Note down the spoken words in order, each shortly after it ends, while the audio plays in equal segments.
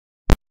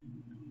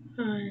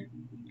Hi,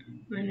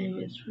 my name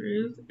is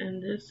Ruth,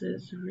 and this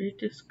is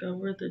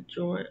Rediscover the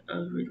Joy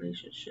of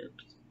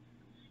Relationships.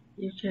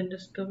 You can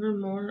discover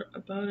more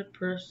about a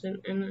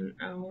person in an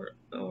hour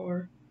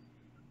or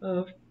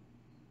of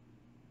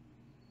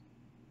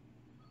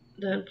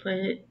than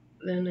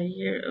a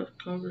year of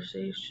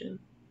conversation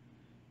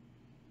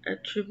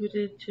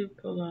attributed to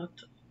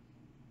Plato.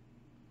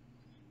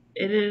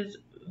 It is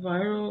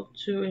vital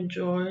to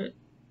enjoy,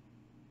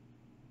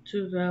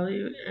 to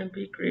value, and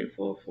be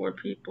grateful for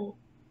people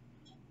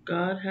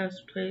God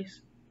has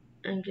placed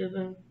and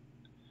given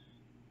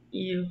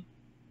you.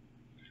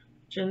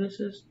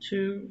 Genesis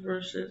 2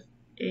 verses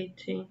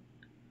 18.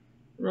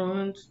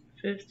 Romans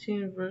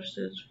 15 verse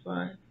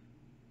 5.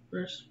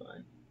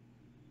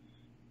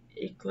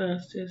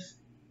 Ecclesiastes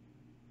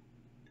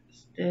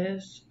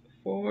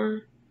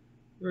 4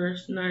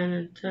 verse 9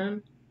 and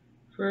 10.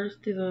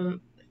 First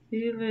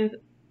Thessalonians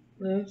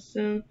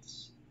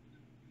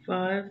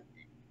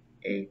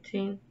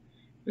 5:18.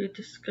 We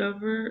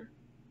discover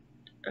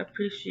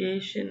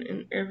appreciation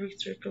in every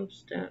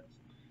situation,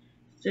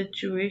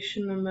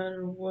 no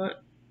matter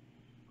what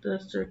the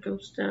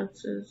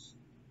circumstances.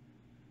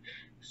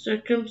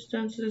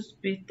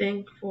 Be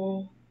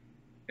thankful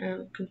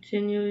and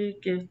continually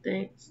give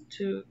thanks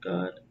to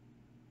God.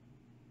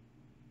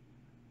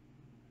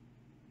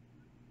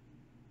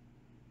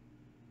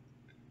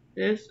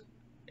 This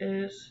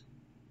is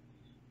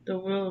the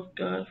will of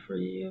God for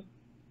you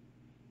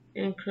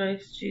in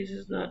Christ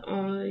Jesus. Not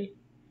only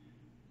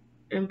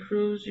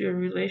improves your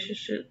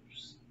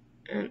relationships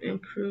and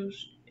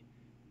improves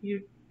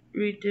you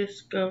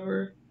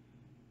rediscover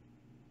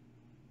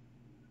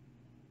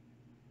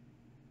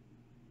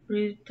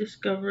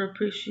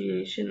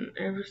appreciation in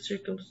every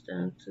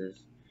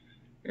circumstances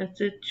and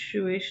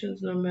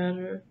situations, no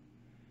matter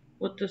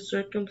what the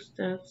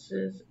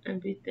circumstances, and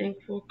be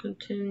thankful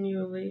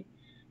continually.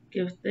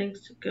 Give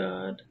thanks to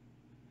God,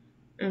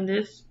 and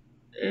this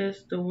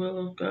is the will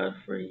of God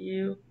for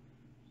you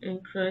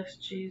in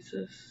Christ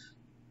Jesus.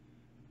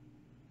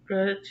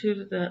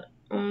 Gratitude that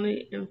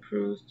only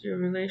improves your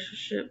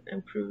relationship,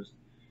 improves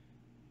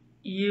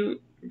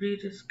you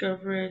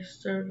rediscover a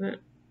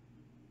servant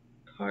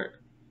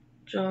heart.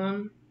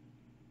 John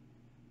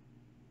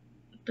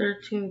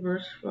 13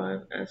 verse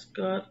 5. Ask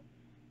God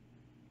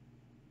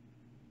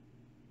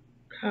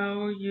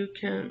how you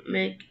can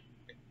make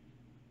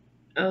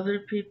other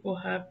people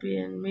happy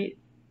and meet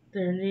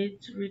their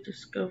needs.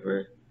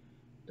 Rediscover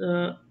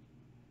the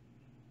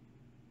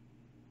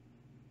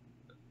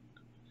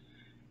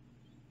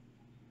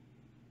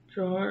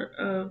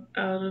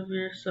out of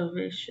your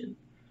salvation.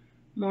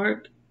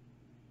 Mark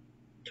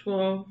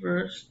 12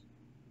 verse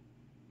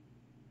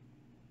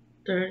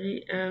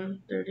 30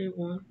 and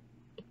 31.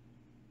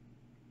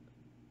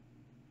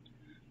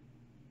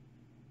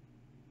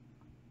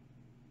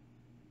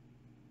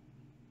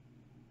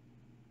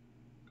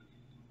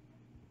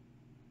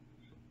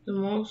 The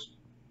most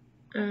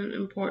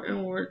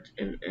important words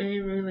in any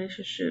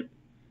relationship.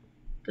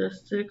 The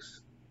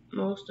 6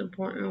 most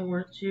important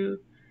words you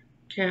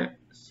can't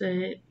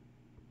say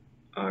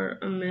are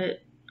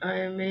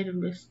I made a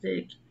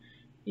mistake.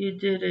 You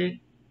did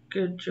a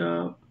good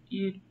job.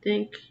 You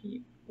think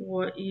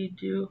what you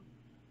do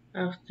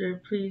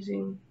after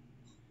pleasing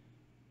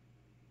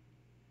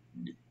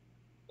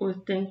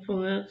with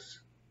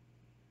thankfulness.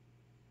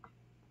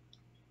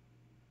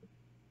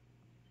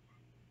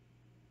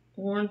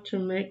 Want to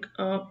make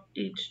up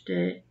each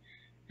day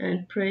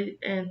and pray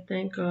and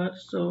thank God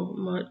so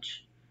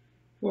much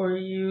for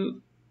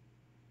you.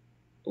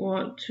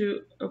 Want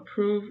to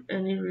approve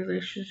any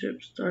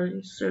relationship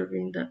starting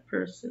serving that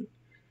person.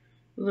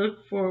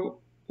 Look for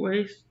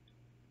ways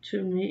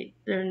to meet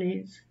their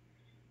needs.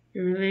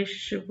 Your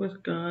relationship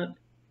with God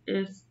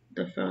is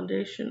the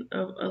foundation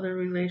of other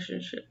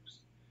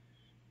relationships.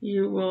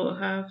 You will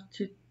have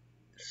to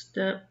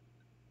step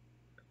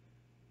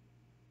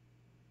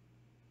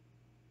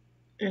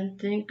and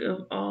think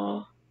of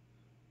all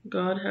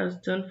God has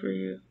done for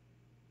you.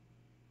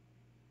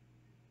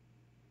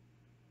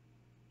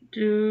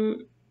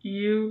 Do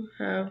you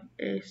have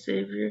a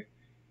Savior?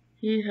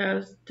 He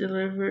has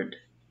delivered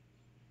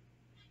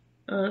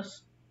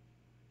us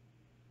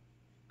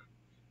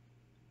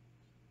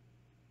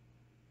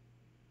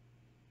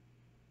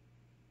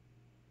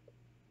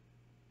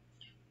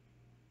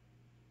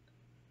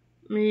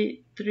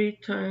me 3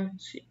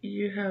 times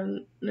you have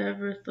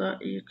never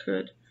thought you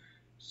could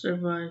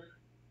survive,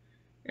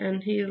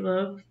 and He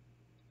loves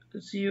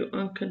you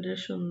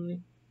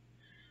unconditionally.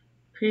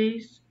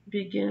 Peace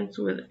begins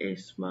with a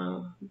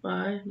smile.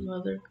 By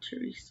Mother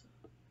Teresa.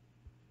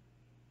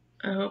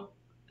 I hope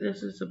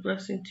this is a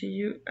blessing to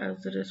you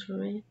as it is for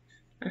me.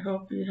 I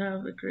hope you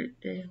have a great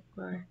day.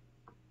 Bye.